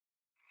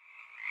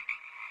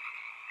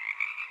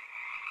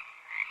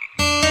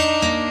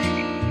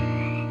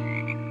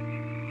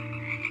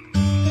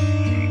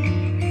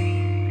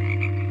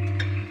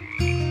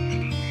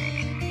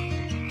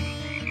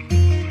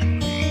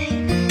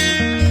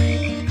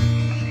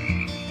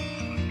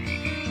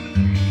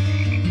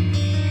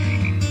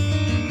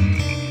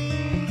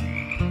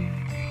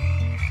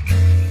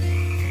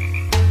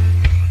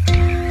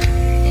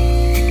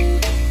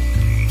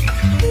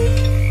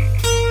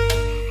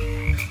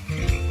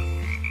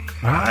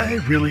I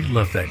really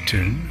love that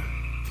tune,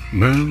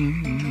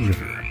 Moon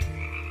River.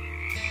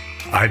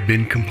 I've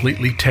been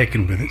completely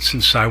taken with it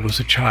since I was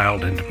a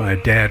child, and my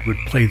dad would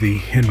play the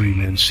Henry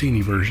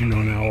Mancini version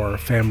on our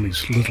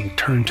family's little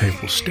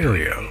turntable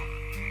stereo.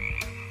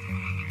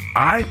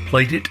 I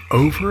played it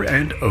over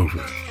and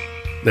over.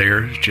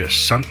 There's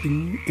just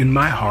something in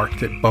my heart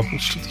that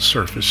bubbles to the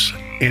surface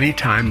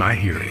anytime I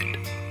hear it.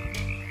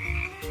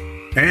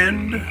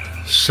 And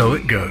so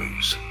it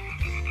goes.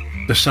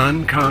 The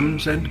sun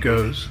comes and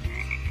goes.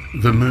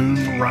 The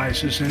moon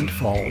rises and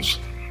falls.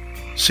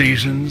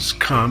 Seasons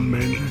come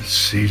and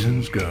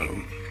seasons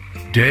go.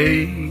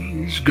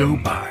 Days go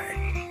by.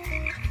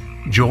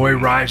 Joy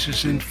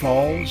rises and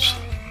falls.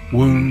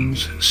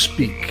 Wounds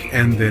speak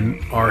and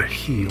then are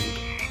healed.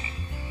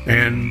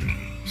 And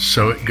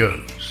so it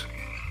goes.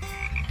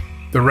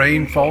 The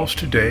rain falls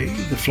today.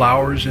 The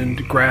flowers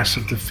and grass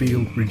of the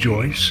field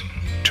rejoice.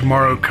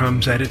 Tomorrow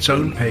comes at its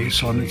own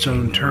pace on its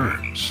own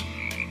terms.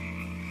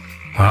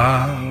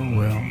 Ah,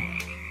 well,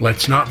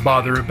 let's not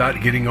bother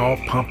about getting all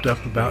pumped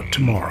up about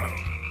tomorrow.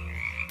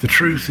 The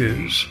truth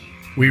is,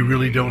 we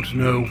really don't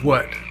know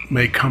what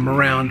may come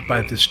around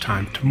by this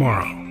time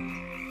tomorrow.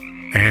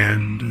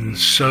 And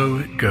so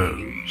it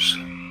goes.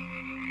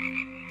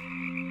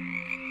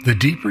 The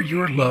deeper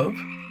your love,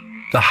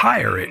 the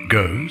higher it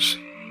goes.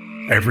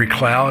 Every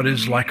cloud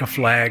is like a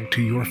flag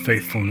to your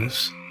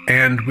faithfulness,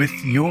 and with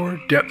your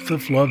depth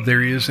of love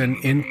there is an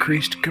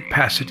increased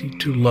capacity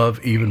to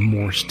love even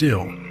more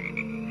still.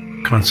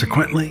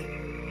 Consequently,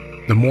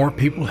 the more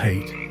people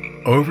hate,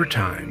 over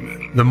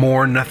time, the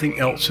more nothing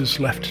else is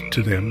left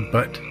to them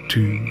but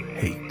to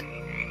hate.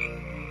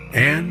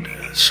 And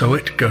so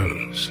it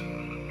goes.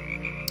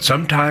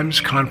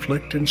 Sometimes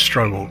conflict and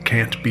struggle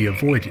can't be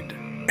avoided,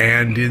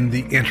 and in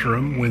the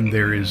interim, when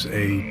there is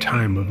a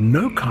time of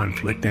no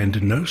conflict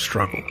and no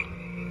struggle,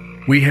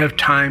 we have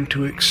time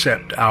to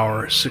accept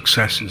our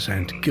successes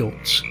and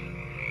guilts,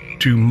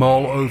 to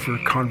mull over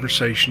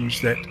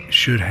conversations that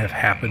should have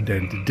happened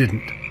and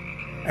didn't,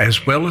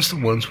 as well as the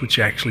ones which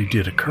actually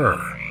did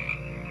occur.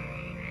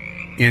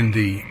 In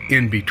the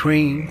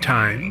in-between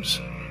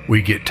times,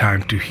 we get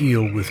time to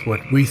heal with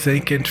what we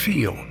think and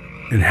feel,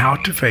 and how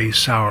to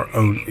face our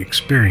own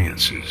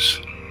experiences.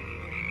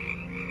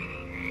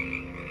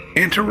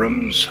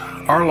 Interims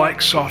are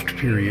like soft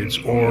periods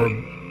or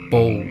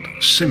bold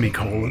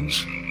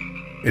semicolons.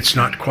 It's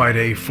not quite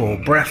a full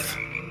breath,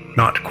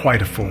 not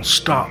quite a full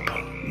stop,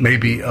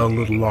 maybe a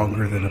little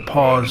longer than a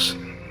pause,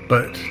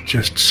 but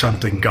just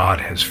something God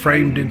has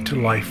framed into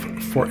life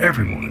for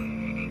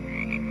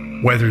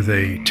everyone. Whether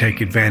they take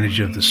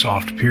advantage of the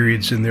soft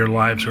periods in their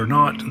lives or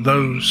not,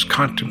 those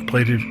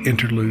contemplative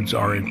interludes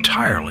are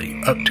entirely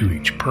up to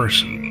each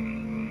person.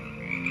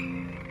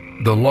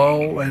 The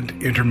lull and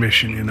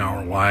intermission in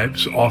our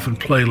lives often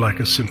play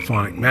like a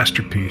symphonic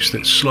masterpiece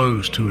that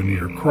slows to a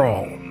near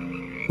crawl,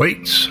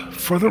 waits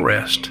for the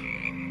rest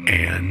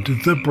and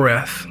the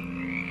breath,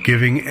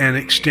 giving an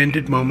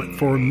extended moment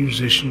for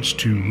musicians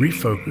to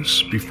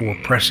refocus before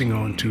pressing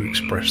on to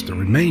express the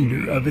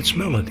remainder of its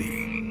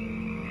melody.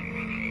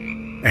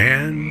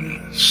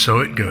 And so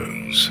it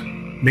goes,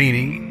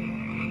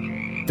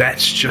 meaning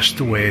that's just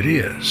the way it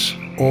is,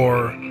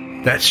 or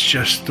that's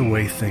just the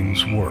way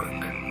things work.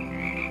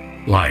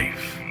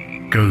 Life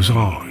goes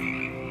on.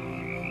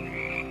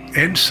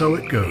 And so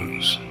it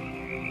goes.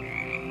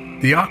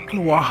 The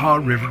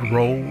Ocklawaha River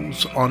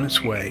rolls on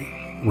its way,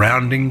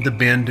 rounding the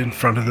bend in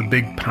front of the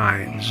big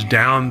pines,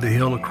 down the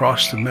hill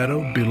across the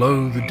meadow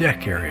below the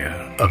deck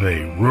area of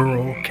a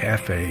rural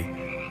cafe,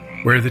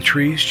 where the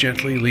trees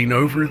gently lean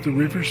over the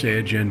river's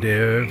edge and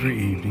every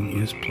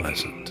evening is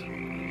pleasant.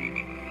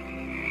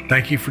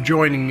 Thank you for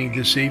joining me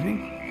this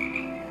evening.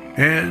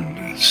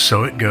 And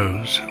so it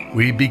goes.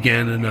 We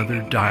begin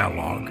another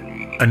dialogue,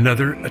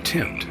 another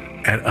attempt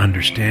at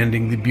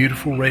understanding the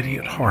beautiful,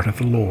 radiant heart of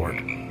the Lord,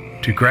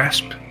 to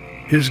grasp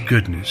His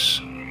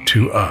goodness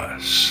to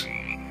us.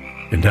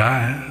 And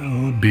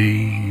I'll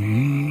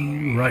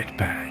be right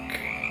back.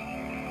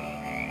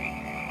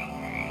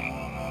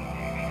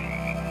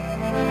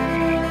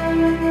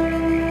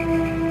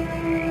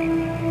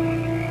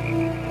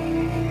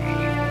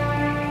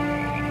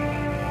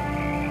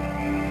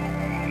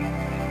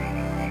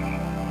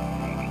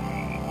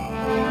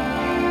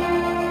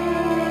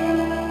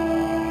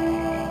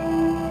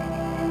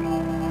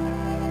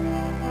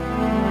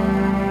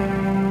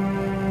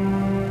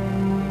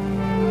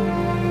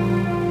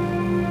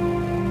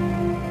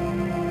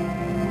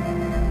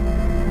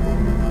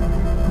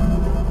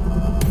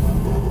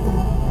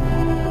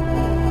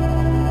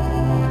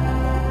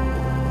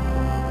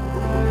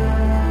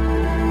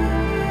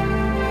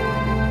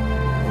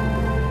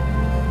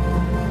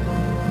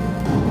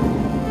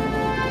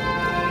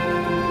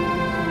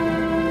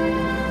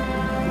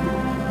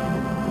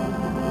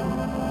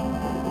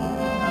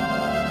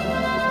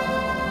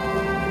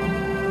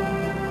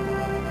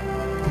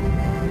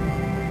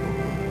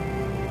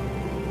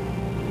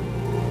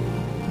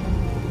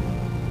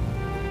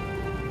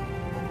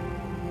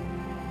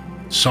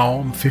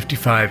 Psalm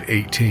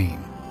 55:18.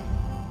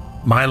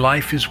 My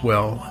life is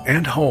well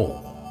and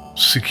whole.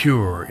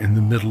 secure in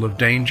the middle of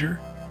danger,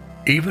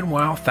 even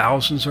while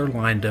thousands are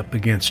lined up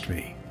against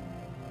me.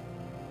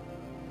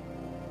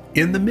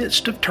 In the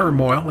midst of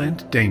turmoil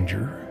and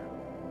danger,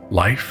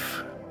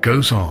 life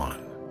goes on.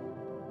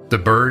 The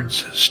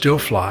birds still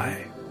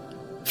fly,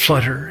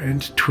 flutter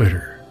and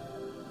twitter.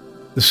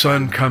 The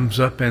sun comes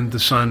up and the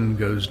sun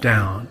goes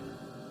down.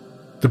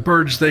 The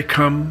birds they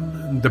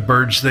come, the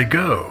birds they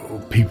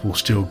go. People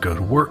still go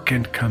to work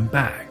and come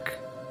back.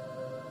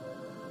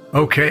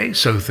 Okay,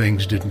 so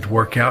things didn't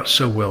work out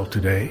so well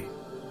today.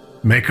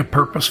 Make a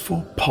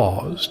purposeful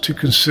pause to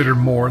consider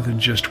more than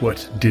just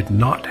what did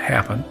not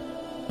happen,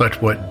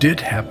 but what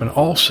did happen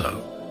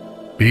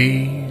also.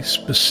 Be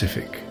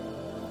specific.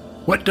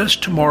 What does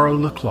tomorrow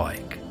look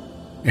like?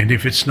 And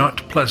if it's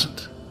not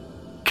pleasant,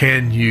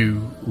 can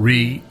you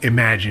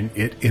reimagine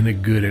it in a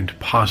good and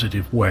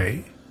positive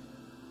way?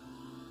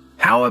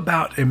 How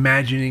about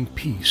imagining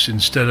peace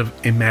instead of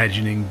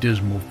imagining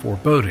dismal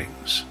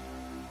forebodings?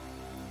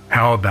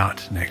 How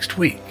about next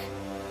week?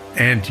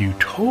 And you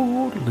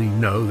totally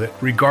know that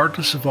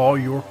regardless of all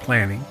your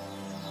planning,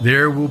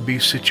 there will be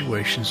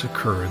situations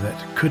occur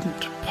that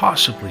couldn't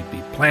possibly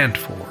be planned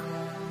for,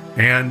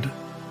 and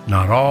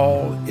not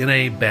all in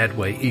a bad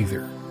way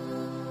either.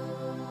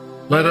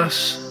 Let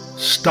us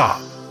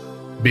stop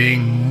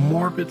being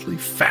morbidly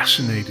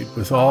fascinated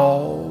with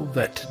all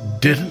that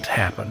didn't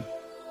happen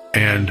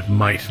and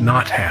might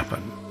not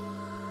happen.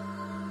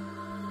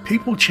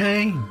 People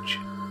change.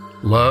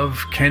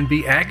 Love can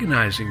be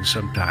agonizing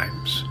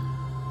sometimes.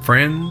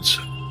 Friends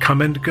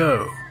come and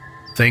go.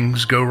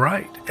 Things go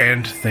right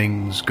and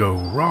things go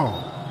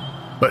wrong.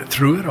 But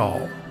through it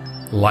all,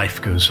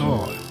 life goes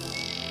on,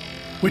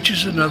 which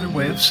is another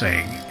way of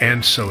saying,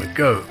 and so it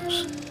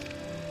goes.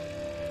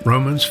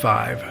 Romans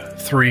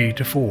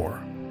 5:3-4.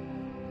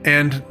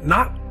 And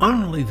not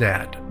only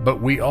that,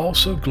 but we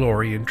also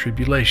glory in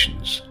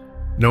tribulations,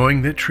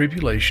 knowing that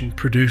tribulation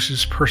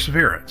produces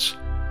perseverance,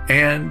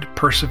 and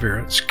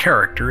perseverance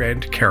character,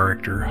 and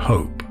character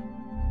hope.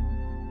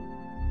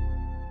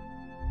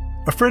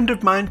 A friend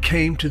of mine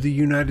came to the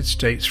United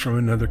States from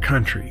another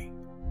country.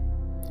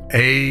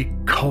 A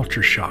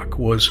culture shock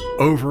was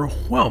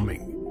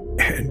overwhelming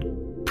and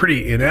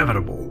pretty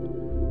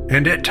inevitable,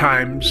 and at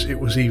times it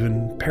was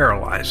even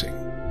paralyzing.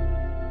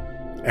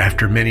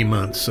 After many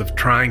months of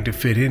trying to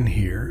fit in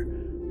here,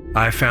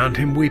 I found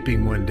him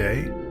weeping one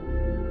day.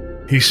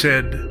 He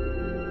said,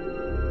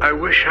 "I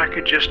wish I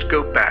could just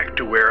go back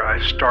to where I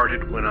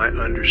started when I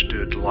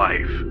understood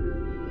life,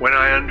 when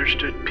I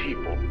understood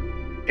people,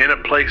 in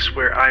a place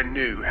where I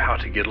knew how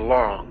to get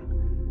along."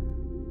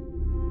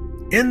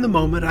 In the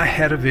moment, I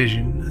had a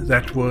vision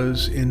that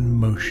was in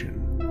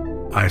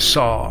motion. I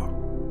saw,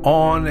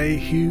 on a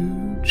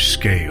huge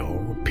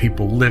scale,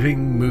 people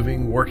living,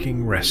 moving,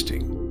 working,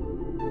 resting.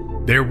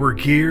 There were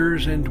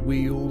gears and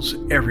wheels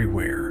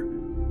everywhere,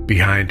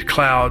 behind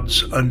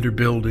clouds, under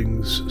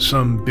buildings,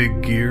 some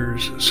big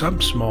gears,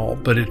 some small,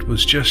 but it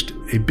was just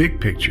a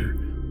big picture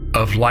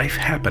of life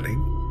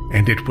happening,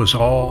 and it was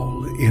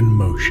all in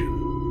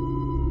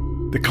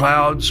motion. The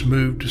clouds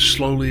moved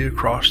slowly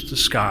across the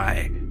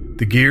sky,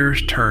 the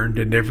gears turned,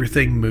 and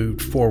everything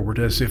moved forward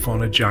as if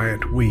on a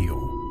giant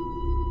wheel.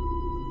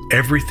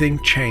 Everything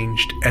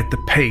changed at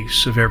the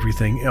pace of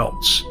everything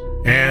else,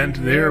 and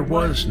there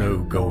was no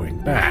going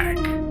back.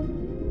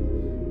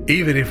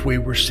 Even if we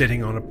were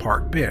sitting on a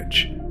park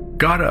bench,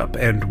 got up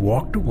and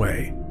walked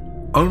away,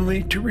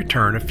 only to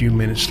return a few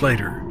minutes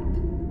later.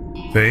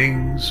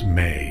 Things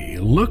may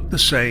look the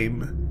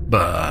same,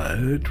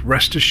 but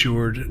rest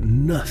assured,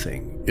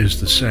 nothing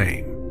is the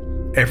same.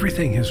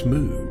 Everything has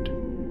moved.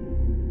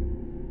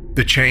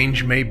 The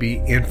change may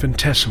be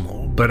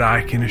infinitesimal, but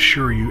I can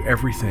assure you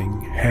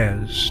everything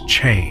has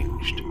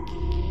changed.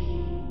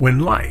 When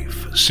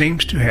life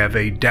seems to have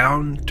a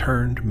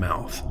downturned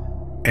mouth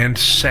and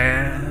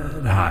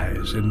sad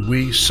eyes, and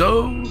we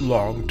so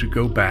long to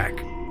go back,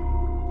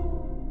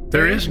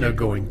 there is no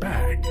going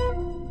back.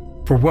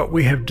 For what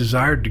we have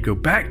desired to go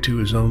back to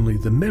is only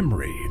the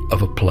memory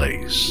of a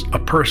place, a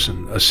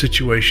person, a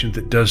situation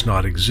that does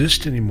not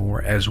exist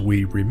anymore as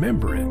we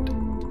remember it.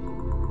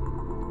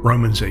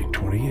 Romans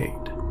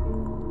 8:28.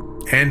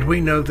 And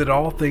we know that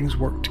all things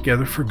work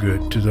together for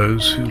good to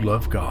those who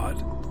love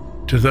God,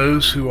 to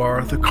those who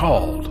are the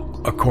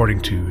called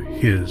according to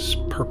His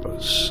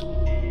purpose.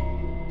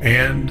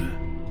 And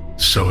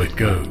so it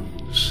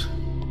goes.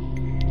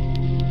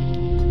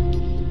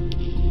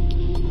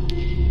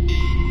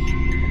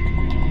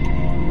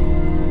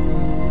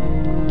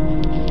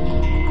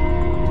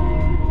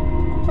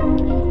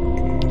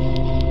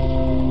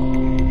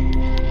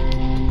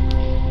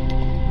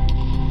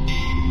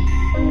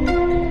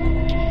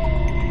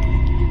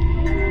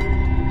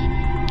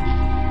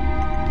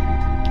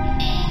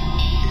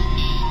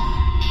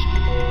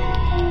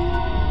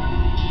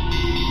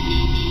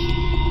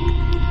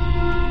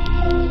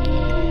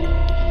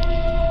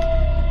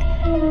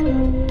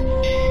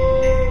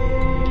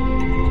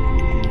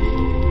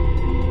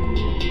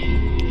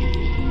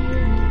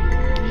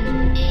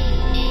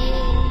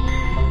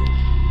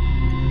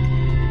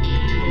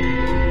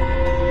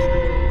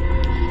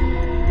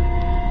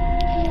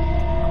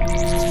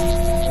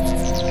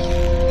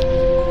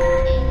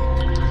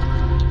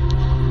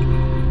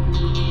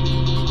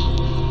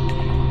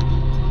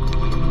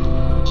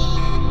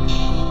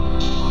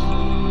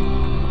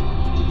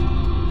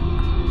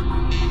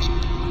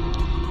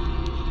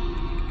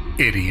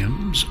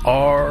 Idioms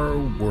are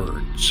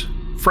words,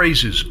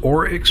 phrases,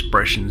 or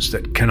expressions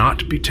that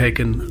cannot be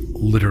taken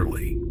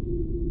literally.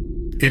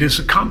 It is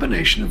a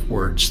combination of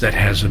words that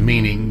has a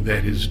meaning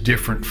that is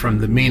different from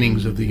the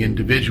meanings of the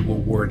individual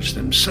words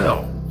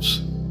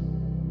themselves.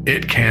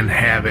 It can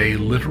have a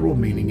literal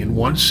meaning in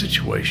one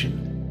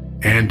situation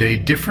and a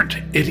different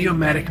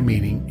idiomatic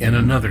meaning in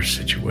another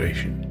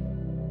situation.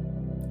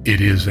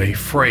 It is a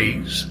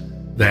phrase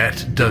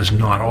that does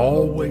not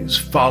always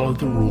follow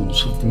the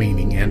rules of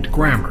meaning and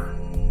grammar.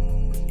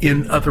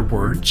 In other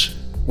words,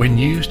 when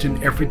used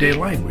in everyday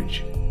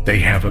language, they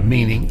have a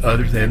meaning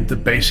other than the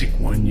basic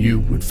one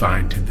you would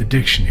find in the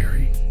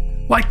dictionary,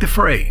 like the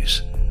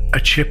phrase, "a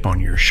chip on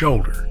your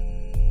shoulder,"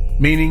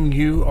 meaning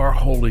you are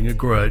holding a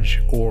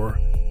grudge, or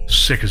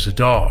 "sick as a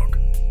dog,"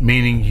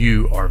 meaning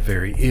you are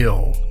very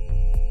ill.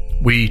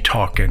 We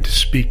talk and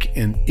speak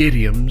in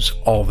idioms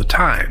all the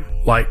time,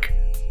 like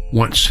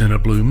 "once in a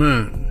blue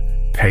moon,"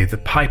 "pay the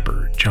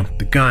piper," "jump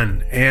the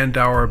gun," and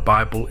our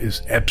Bible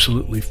is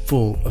absolutely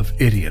full of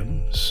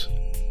idioms.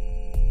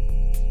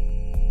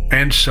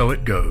 "And so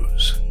it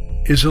goes"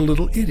 is a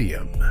little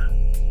idiom,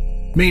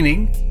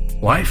 meaning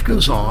life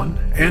goes on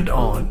and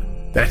on.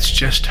 That's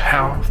just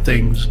how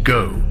things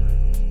go,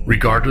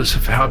 regardless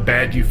of how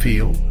bad you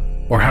feel,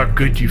 or how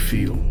good you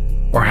feel,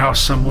 or how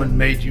someone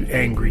made you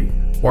angry,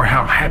 or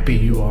how happy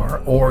you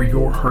are, or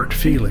your hurt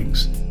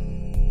feelings.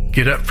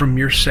 Get up from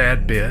your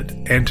sad bed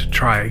and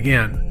try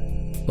again.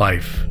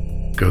 Life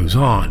goes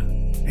on,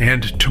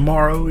 and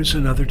tomorrow is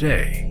another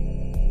day.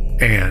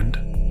 And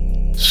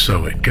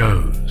so it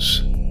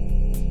goes.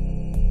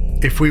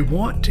 If we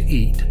want to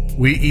eat,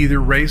 we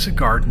either raise a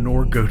garden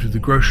or go to the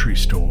grocery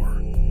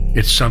store.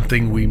 It's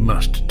something we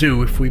must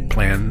do if we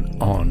plan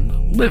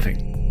on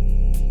living.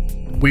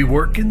 We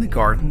work in the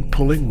garden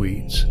pulling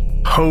weeds,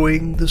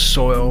 hoeing the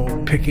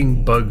soil,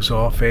 picking bugs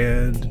off,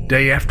 and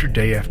day after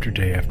day after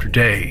day after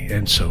day,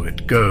 and so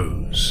it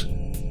goes.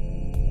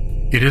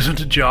 It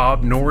isn't a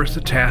job, nor is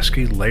the task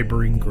a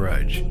laboring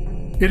grudge.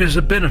 It is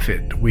a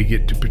benefit we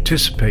get to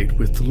participate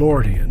with the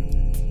Lord in.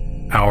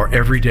 Our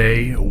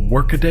everyday,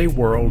 workaday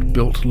world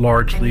built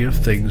largely of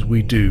things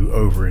we do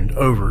over and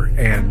over,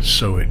 and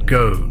so it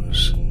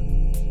goes.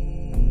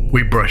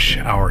 We brush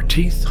our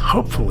teeth,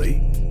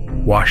 hopefully,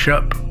 wash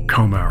up,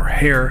 comb our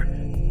hair,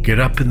 get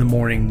up in the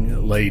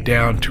morning, lay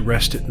down to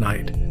rest at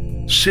night,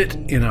 sit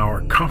in our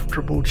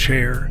comfortable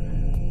chair.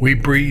 We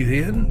breathe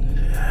in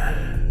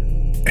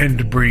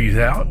and breathe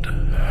out,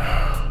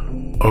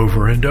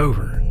 over and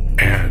over,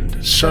 and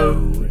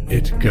so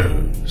it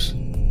goes.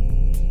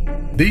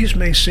 These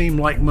may seem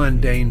like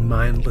mundane,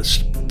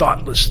 mindless,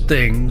 thoughtless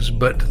things,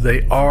 but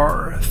they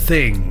are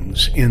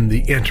things in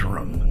the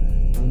interim,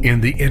 in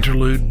the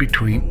interlude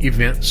between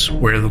events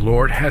where the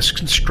Lord has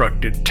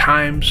constructed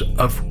times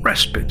of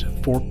respite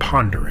for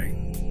pondering.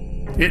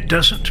 It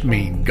doesn't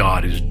mean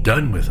God is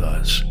done with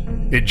us.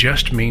 It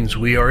just means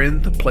we are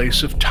in the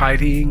place of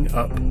tidying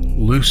up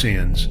loose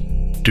ends,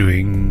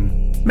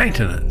 doing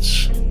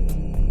maintenance.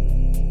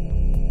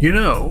 You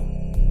know,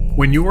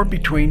 when you're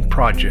between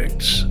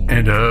projects,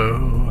 and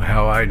oh,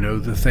 how I know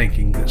the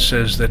thinking that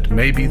says that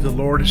maybe the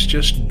Lord is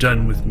just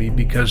done with me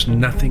because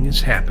nothing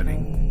is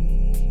happening,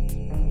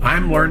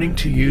 I'm learning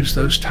to use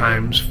those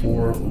times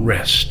for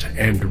rest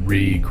and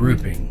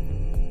regrouping.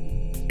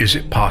 Is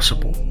it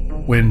possible,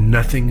 when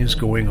nothing is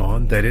going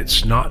on, that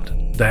it's not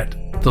that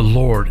the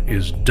Lord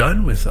is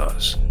done with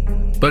us,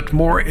 but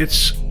more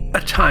it's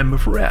a time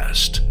of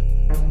rest?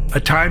 A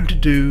time to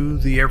do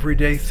the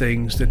everyday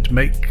things that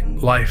make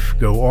life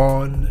go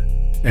on,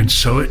 and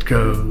so it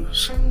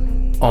goes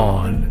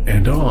on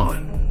and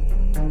on.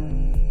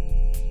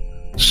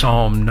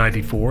 Psalm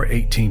 94,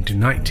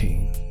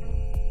 18-19.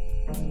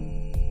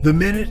 The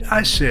minute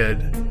I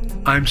said,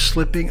 "I'm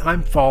slipping,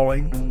 I'm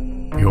falling,"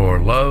 your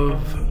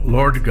love,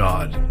 Lord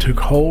God, took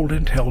hold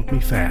and held me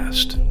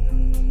fast.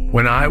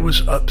 When I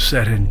was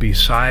upset and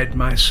beside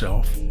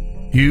myself,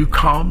 you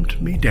calmed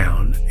me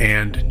down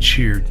and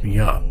cheered me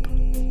up.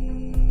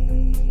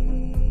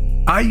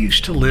 I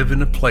used to live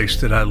in a place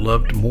that I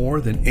loved more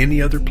than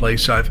any other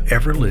place I've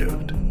ever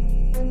lived.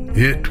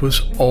 It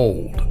was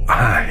old,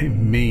 I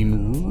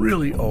mean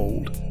really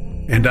old,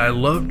 and I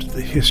loved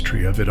the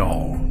history of it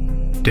all,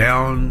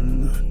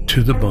 down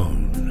to the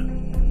bone.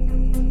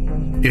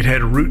 It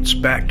had roots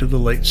back to the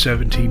late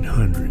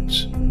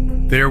 1700s.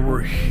 There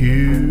were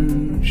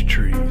huge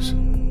trees,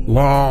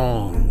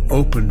 long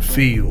open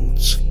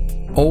fields,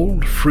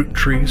 old fruit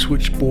trees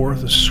which bore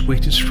the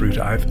sweetest fruit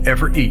I've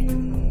ever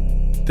eaten.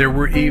 There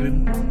were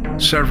even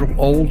several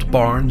old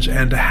barns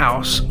and a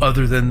house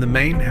other than the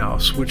main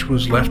house, which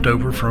was left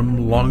over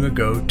from long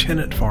ago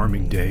tenant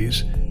farming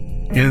days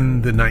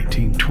in the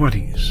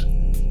 1920s.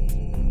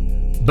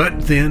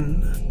 But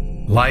then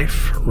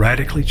life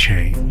radically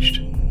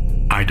changed.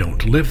 I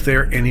don't live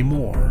there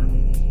anymore.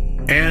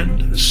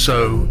 And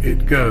so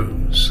it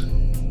goes.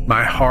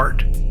 My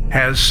heart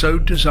has so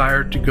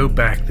desired to go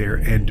back there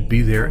and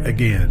be there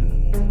again.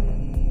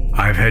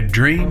 I've had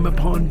dream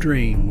upon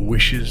dream,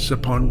 wishes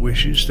upon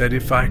wishes, that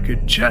if I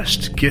could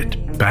just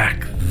get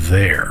back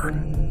there.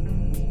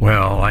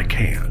 Well, I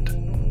can't.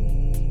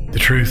 The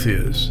truth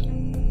is,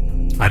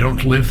 I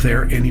don't live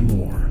there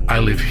anymore. I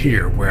live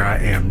here where I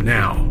am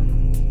now.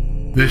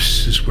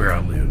 This is where I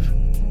live,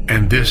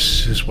 and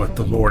this is what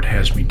the Lord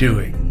has me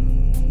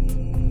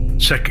doing.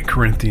 2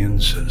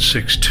 Corinthians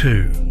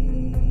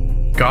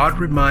 6:2. God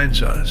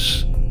reminds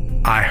us,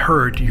 I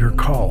heard your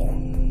call.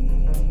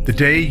 The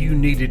day you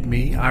needed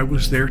me, I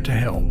was there to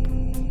help.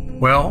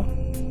 Well,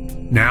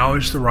 now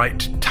is the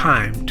right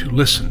time to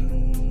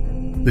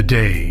listen, the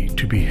day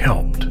to be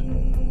helped.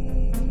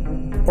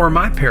 Or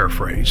my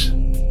paraphrase,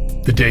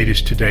 the date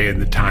is today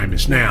and the time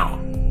is now.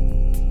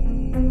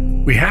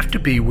 We have to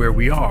be where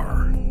we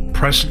are,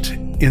 present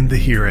in the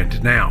here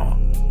and now,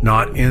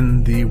 not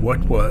in the what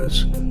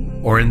was,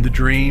 or in the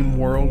dream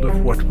world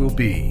of what will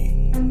be.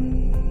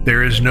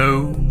 There is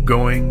no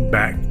going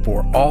back,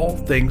 for all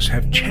things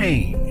have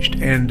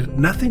changed, and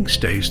nothing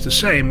stays the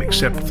same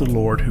except the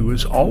Lord who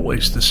is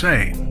always the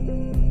same.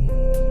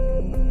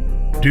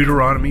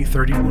 Deuteronomy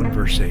 31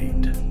 verse 8.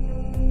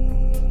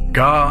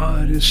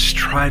 God is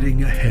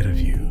striding ahead of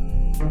you.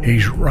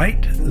 He's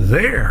right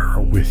there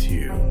with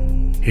you.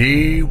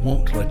 He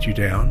won't let you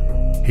down.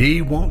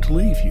 He won't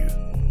leave you.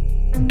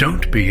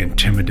 Don't be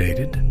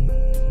intimidated.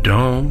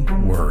 Don't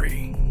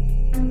worry.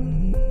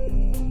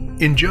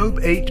 In Job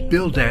 8,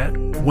 Bildad,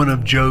 one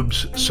of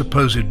Job's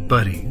supposed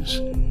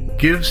buddies,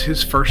 gives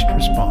his first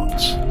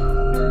response.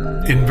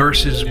 In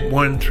verses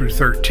 1 through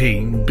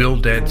 13,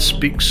 Bildad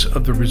speaks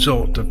of the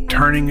result of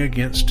turning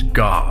against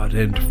God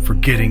and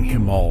forgetting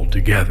him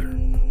altogether.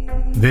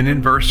 Then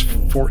in verse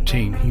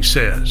 14 he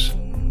says,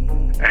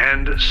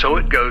 "And so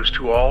it goes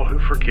to all who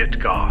forget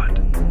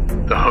God.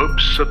 The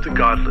hopes of the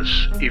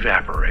godless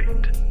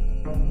evaporate."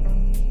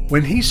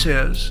 When he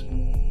says,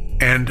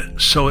 "and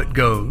so it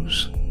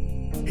goes,"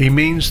 he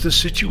means the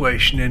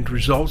situation and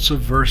results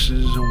of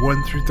verses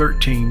 1 through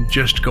 13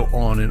 just go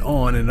on and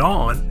on and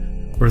on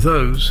for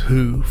those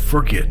who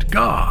forget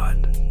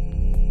God.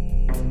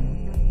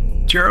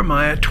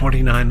 Jeremiah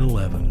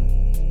 29:11.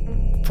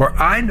 "For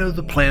I know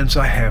the plans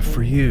I have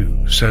for you,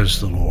 says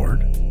the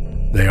Lord.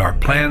 They are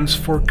plans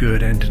for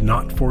good and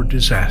not for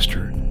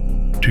disaster,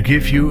 to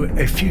give you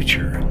a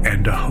future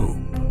and a hope."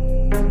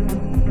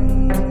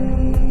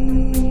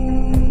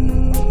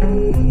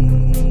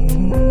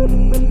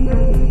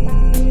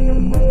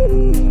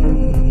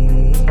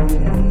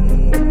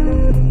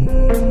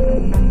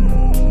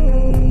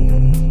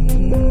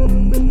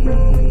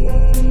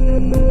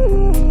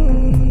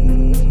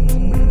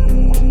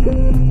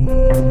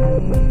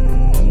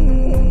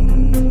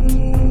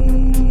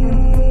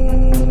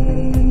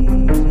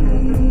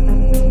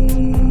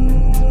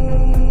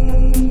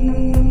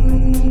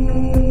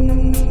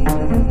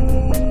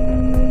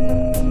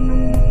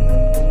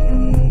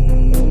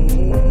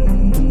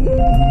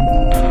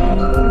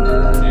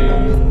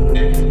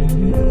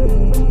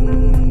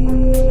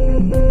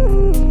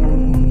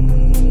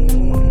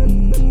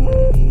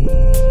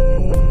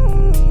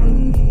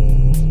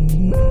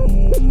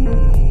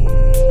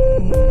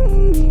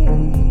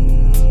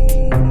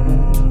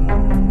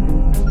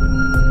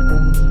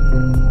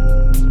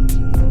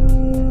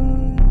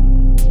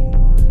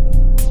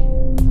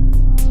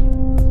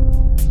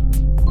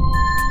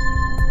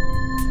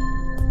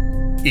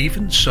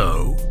 "Even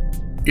so"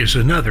 is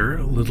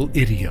another little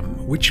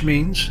idiom, which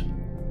means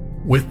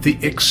 "with the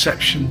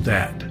exception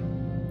that,"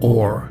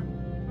 or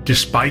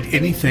 "despite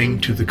anything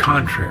to the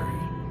contrary,"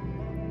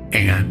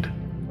 and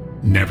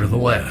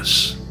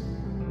 "nevertheless."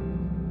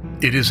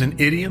 It is an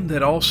idiom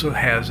that also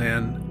has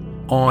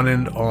an on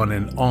and on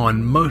and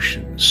on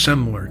motion,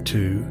 similar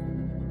to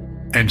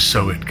 "and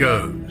so it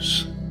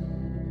goes."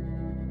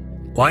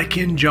 Like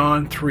in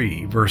John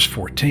 3, verse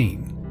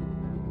 14,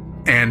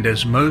 "And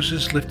as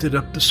Moses lifted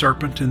up the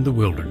serpent in the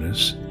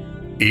wilderness,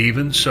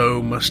 even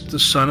so must the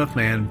Son of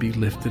Man be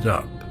lifted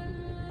up."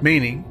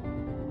 Meaning,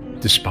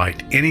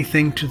 despite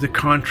anything to the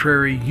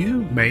contrary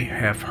you may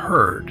have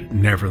heard,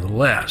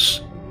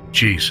 nevertheless,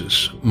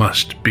 Jesus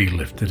must be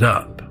lifted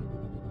up.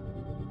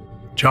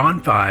 John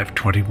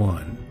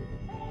 5:21.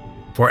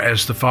 "For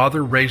as the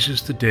Father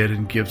raises the dead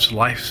and gives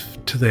life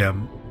to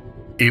them,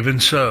 even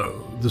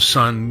so the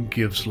Son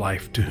gives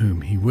life to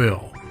whom he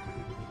will."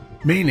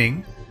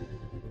 Meaning,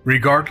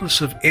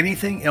 regardless of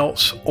anything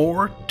else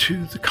or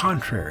to the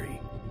contrary,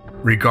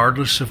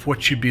 regardless of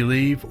what you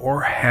believe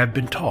or have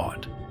been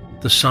taught,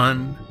 the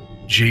Son,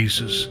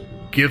 Jesus,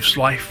 gives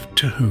life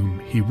to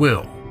whom he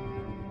will.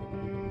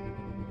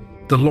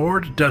 The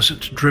Lord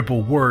doesn't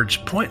dribble words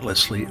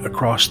pointlessly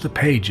across the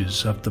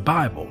pages of the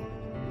Bible.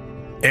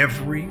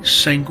 Every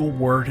single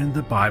word in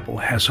the Bible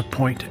has a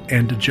point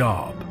and a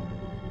job.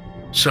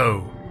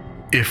 So,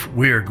 if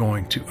we're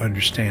going to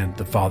understand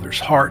the Father's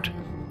heart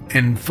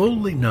and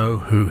fully know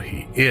who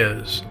he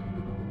is,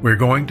 we're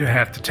going to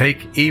have to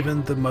take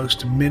even the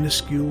most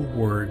minuscule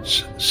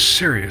words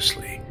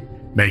seriously,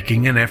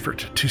 making an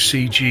effort to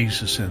see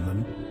Jesus in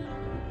them.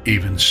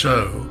 Even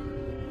so,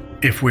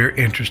 if we're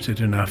interested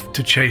enough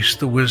to chase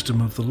the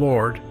wisdom of the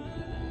Lord,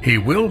 he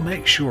will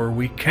make sure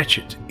we catch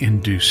it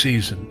in due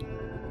season.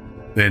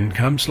 Then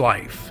comes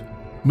life,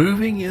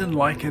 moving in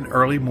like an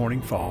early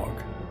morning fog.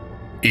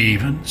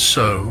 Even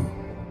so,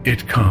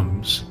 it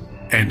comes,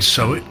 and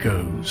so it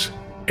goes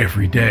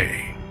every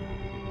day.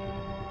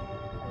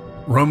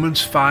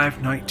 Romans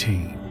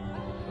 5:19.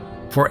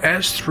 For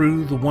as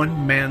through the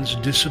one man's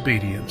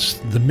disobedience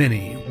the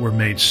many were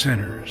made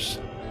sinners,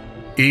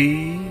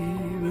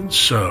 even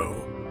so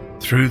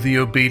through the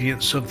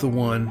obedience of the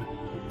one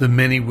the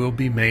many will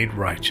be made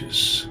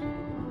righteous.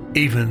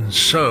 Even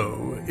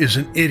so is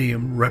an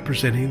idiom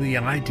representing the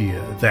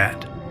idea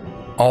that,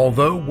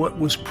 although what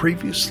was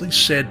previously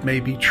said may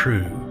be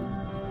true,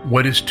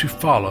 what is to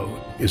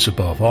follow is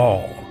above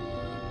all,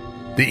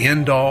 the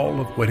end all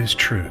of what is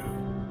true.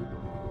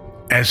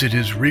 As it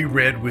is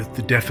reread with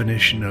the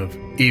definition of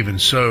even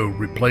so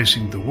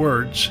replacing the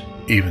words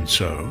even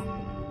so,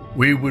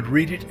 we would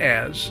read it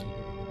as,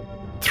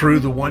 through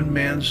the one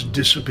man's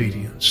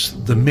disobedience,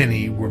 the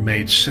many were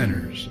made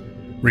sinners.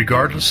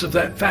 Regardless of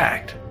that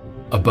fact,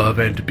 above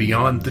and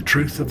beyond the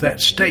truth of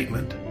that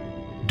statement,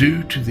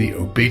 due to the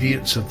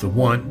obedience of the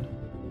one,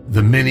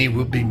 the many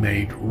will be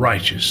made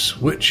righteous,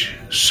 which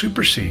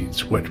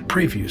supersedes what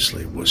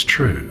previously was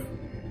true.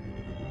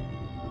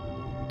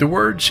 The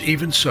words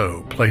even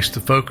so place the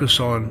focus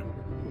on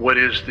what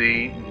is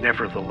the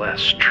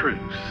nevertheless truth.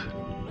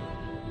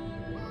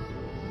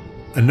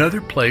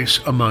 Another place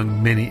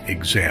among many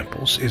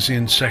examples is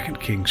in 2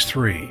 Kings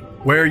 3,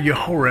 where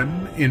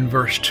Jehoram in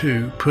verse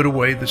 2 put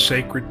away the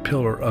sacred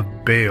pillar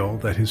of Baal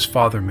that his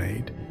father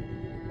made.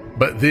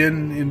 But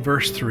then in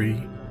verse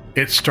 3,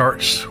 it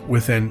starts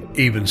with an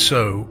even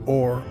so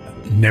or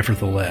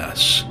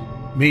nevertheless,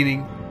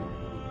 meaning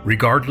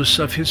regardless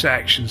of his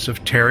actions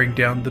of tearing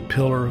down the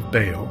pillar of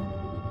Baal,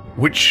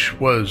 which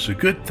was a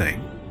good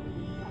thing,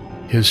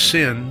 his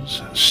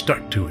sins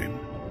stuck to him.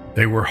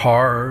 They were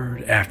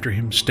hard after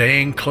him,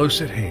 staying close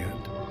at hand.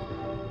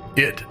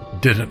 It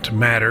didn't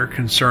matter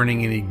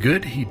concerning any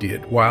good he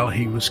did while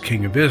he was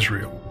king of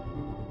Israel.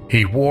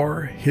 He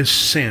wore his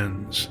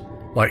sins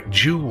like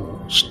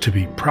jewels to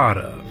be proud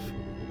of.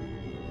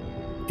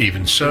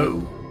 Even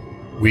so,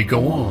 we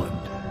go on,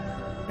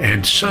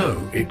 and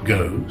so it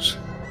goes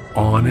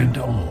on and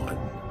on.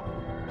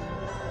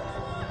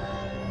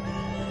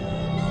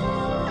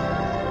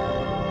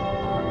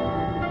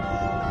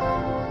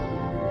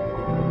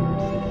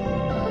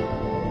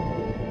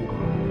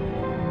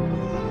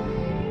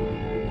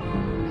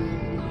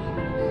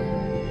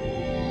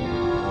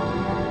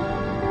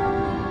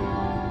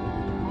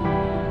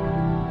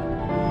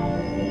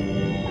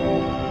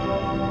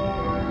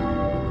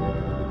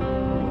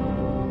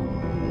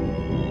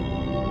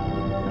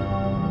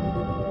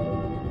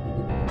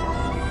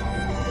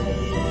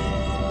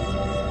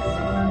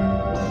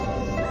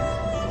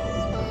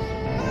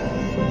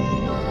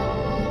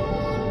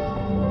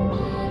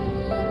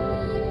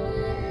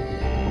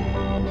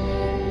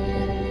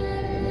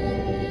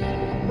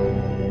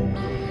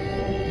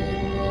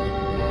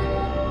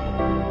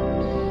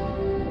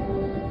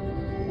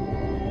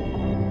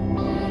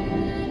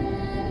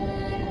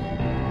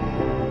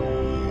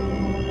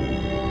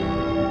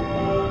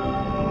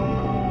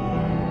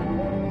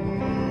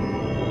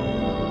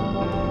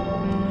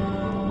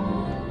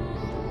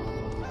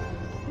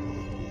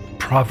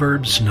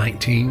 Proverbs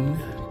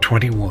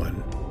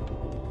 19:21.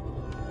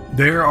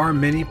 There are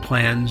many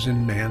plans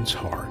in man's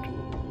heart.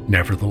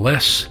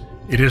 Nevertheless,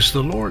 it is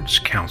the Lord's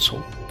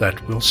counsel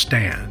that will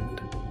stand.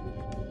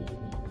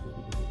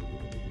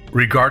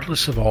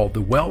 Regardless of all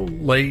the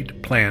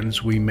well-laid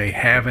plans we may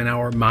have in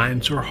our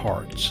minds or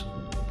hearts,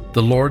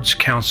 the Lord's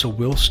counsel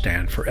will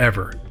stand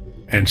forever,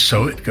 and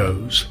so it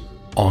goes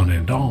on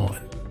and on.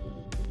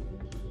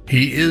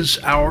 He is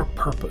our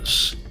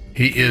purpose.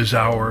 He is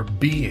our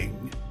being.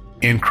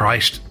 In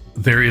Christ,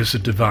 there is a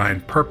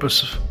divine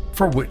purpose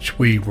for which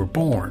we were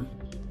born.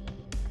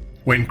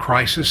 When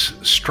crisis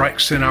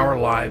strikes in our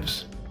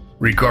lives,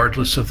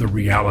 regardless of the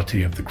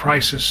reality of the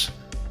crisis,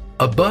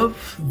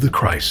 above the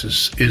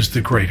crisis is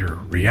the greater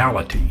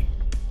reality,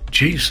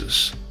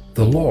 Jesus,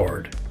 the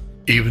Lord,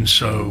 even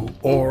so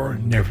or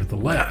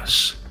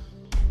nevertheless.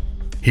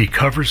 He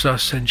covers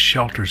us and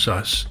shelters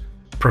us,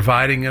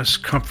 providing us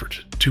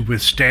comfort to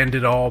withstand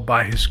it all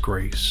by His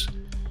grace.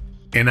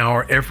 In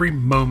our every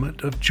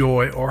moment of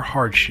joy or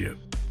hardship,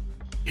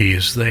 He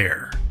is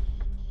there.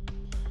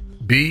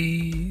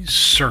 Be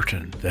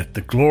certain that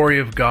the glory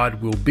of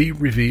God will be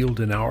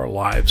revealed in our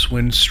lives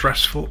when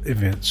stressful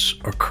events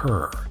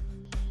occur.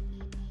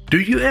 Do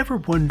you ever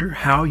wonder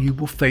how you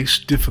will face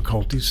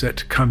difficulties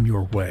that come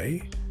your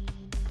way?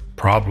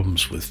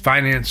 Problems with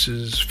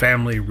finances,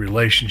 family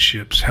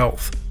relationships,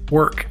 health,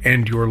 work,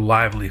 and your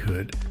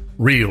livelihood,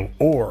 real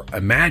or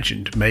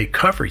imagined, may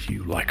cover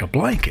you like a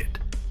blanket.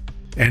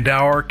 And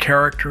our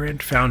character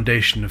and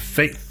foundation of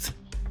faith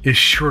is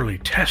surely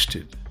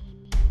tested.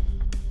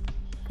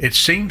 It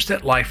seems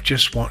that life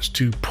just wants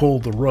to pull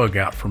the rug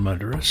out from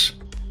under us.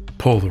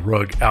 Pull the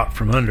rug out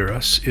from under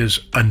us is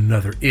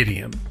another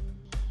idiom.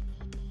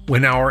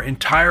 When our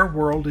entire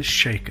world is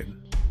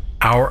shaken,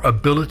 our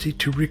ability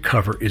to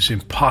recover is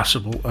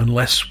impossible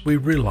unless we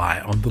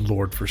rely on the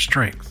Lord for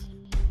strength.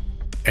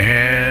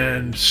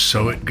 And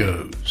so it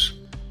goes.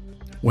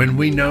 When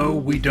we know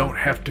we don't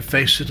have to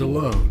face it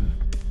alone,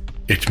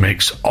 It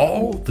makes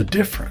all the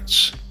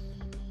difference.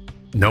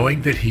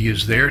 Knowing that He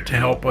is there to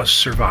help us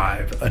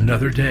survive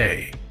another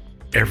day.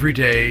 Every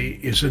day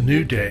is a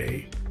new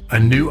day, a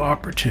new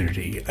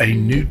opportunity, a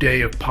new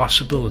day of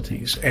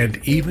possibilities, and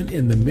even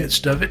in the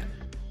midst of it,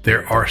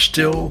 there are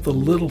still the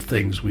little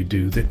things we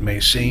do that may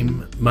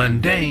seem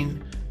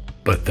mundane,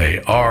 but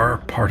they are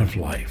part of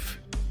life.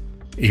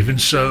 Even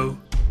so,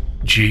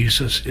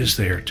 Jesus is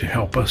there to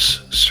help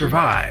us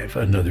survive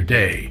another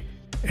day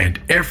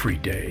and every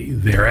day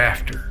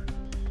thereafter.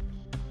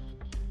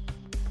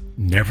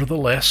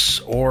 Nevertheless,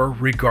 or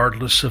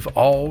regardless of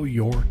all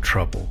your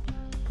trouble,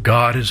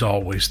 God is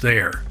always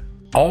there,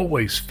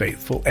 always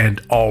faithful,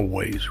 and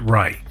always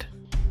right.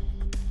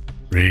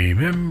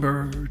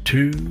 Remember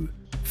to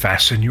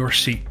fasten your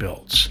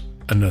seatbelts,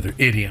 another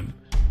idiom,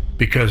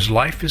 because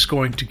life is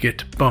going to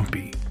get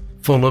bumpy,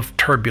 full of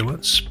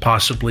turbulence,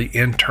 possibly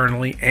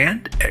internally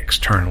and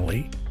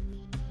externally.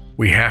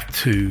 We have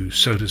to,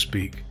 so to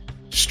speak,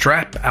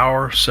 strap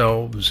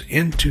ourselves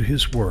into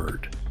His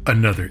Word,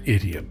 another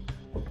idiom,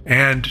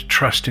 and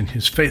trust in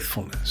His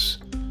faithfulness.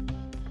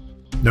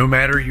 No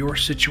matter your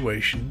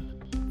situation,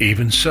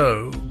 even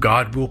so,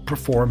 God will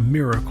perform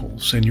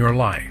miracles in your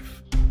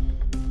life.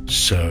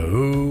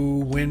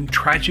 So, when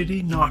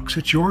tragedy knocks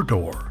at your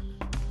door,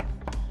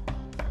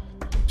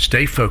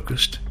 stay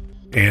focused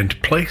and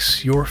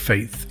place your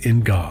faith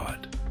in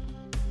God.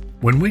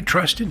 When we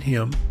trust in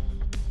Him,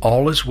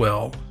 all is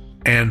well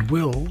and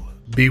will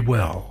be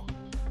well,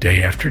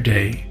 day after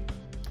day,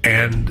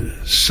 and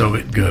so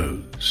it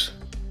goes.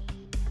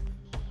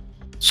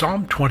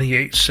 Psalm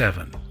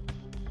 28:7.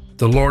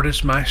 The Lord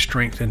is my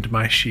strength and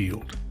my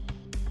shield.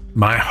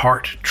 My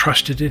heart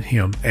trusted in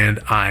Him, and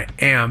I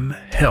am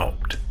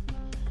helped.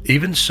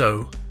 Even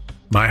so,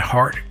 my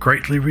heart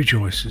greatly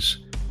rejoices,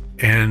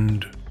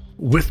 and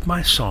with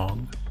my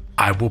song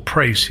I will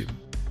praise Him.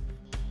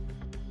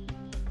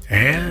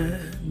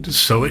 And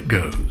so it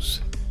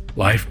goes.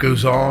 Life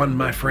goes on,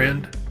 my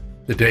friend.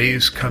 The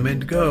days come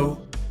and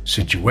go.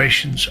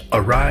 Situations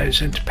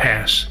arise and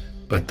pass,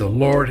 but the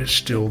Lord is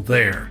still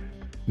there,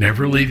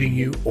 never leaving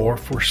you or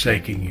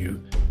forsaking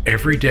you,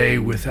 every day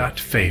without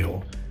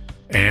fail.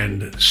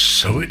 And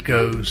so it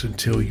goes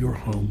until you're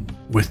home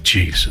with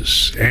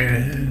Jesus.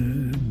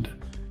 And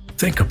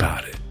think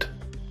about it.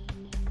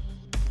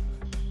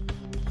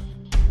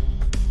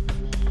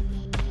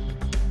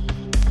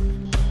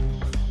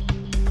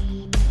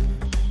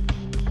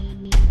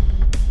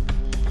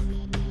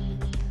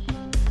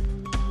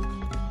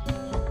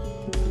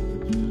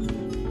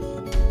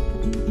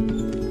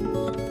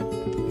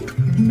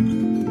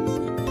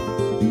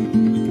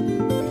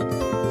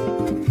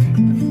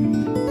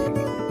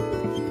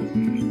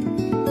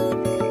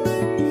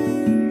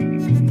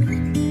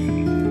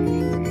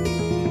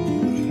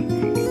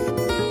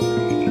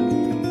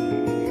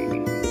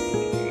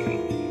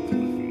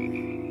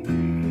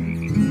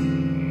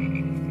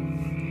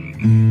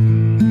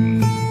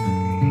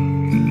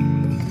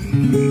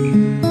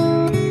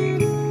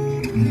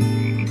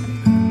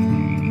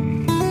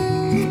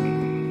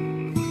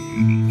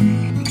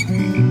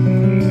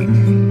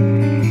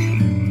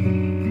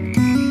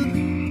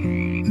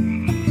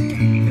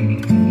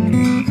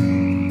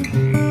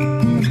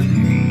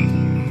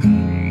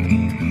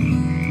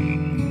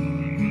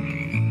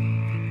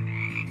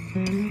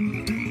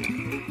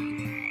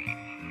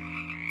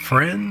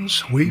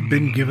 Friends, we've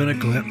been given a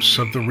glimpse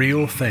of the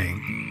real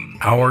thing,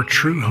 our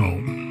true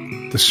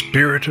home. The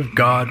Spirit of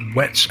God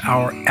whets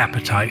our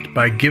appetite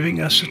by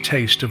giving us a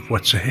taste of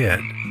what's ahead.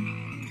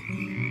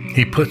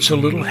 He puts a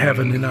little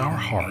heaven in our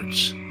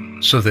hearts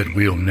so that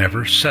we'll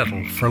never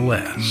settle for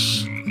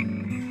less.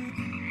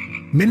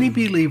 Many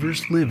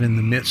believers live in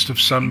the midst of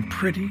some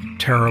pretty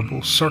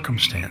terrible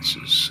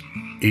circumstances.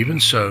 Even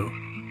so,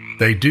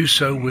 they do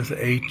so with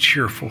a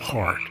cheerful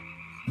heart.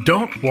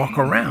 Don't walk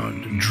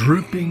around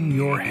drooping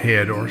your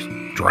head or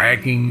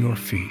dragging your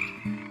feet.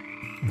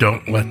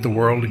 Don't let the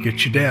world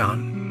get you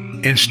down.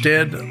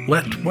 Instead,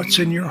 let what's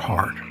in your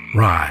heart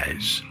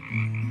rise.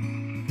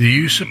 Do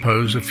you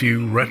suppose a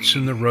few ruts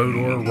in the road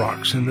or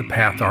rocks in the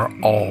path are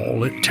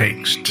all it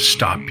takes to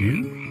stop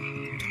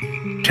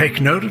you?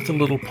 Take note of the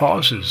little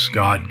pauses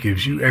God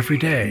gives you every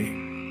day.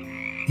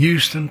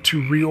 Use them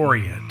to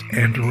reorient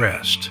and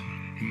rest.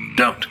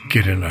 Don't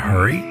get in a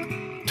hurry.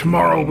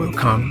 Tomorrow will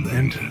come,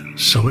 and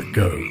so it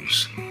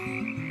goes.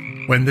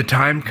 When the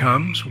time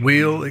comes,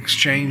 we'll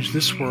exchange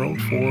this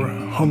world for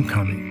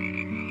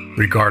homecoming.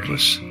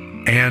 Regardless,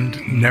 and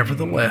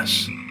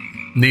nevertheless,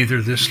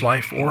 neither this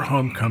life or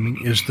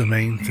homecoming is the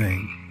main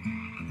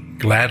thing.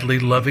 Gladly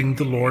loving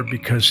the Lord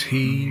because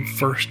He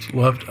first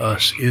loved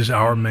us is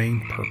our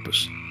main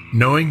purpose.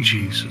 Knowing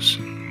Jesus,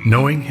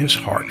 knowing His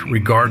heart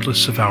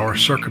regardless of our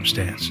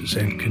circumstances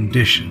and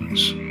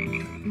conditions.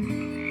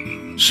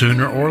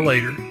 Sooner or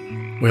later,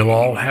 we'll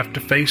all have to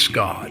face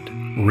God,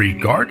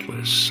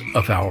 regardless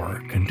of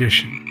our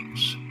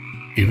conditions.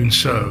 Even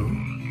so,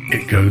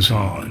 it goes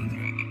on.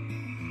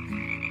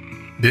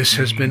 This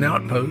has been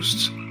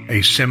Outposts,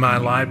 a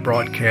semi-live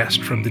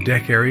broadcast from the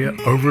deck area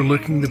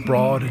overlooking the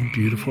broad and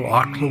beautiful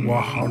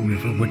Ocklawaha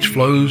River, which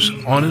flows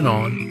on,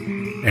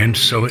 and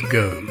so it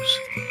goes.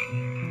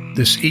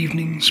 This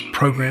evening's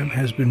program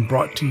has been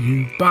brought to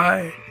you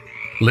by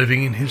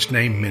Living in His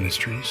Name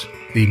Ministries,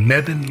 the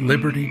Mebane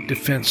Liberty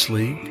Defense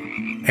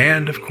League,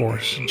 and, of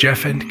course,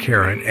 Jeff and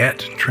Karen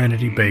at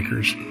Trinity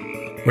Bakers,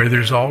 where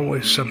there's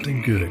always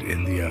something good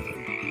in the oven.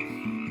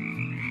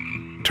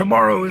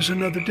 Tomorrow is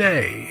another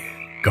day.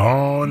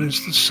 Gone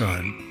is the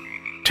sun.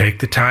 Take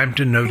the time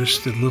to notice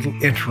the little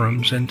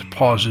interims and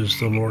pauses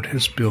the Lord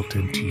has built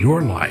into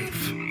your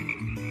life.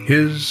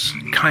 His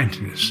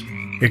kindness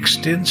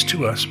extends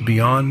to us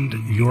beyond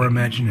your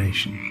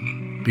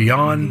imagination,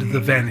 beyond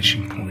the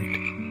vanishing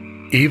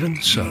point. Even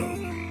so,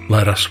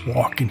 let us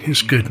walk in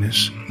His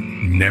goodness,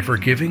 never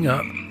giving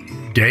up,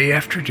 day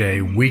after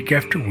day, week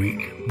after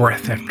week,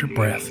 breath after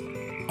breath,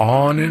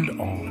 on and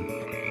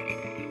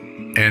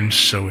on. And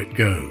so it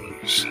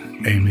goes.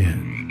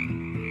 Amen.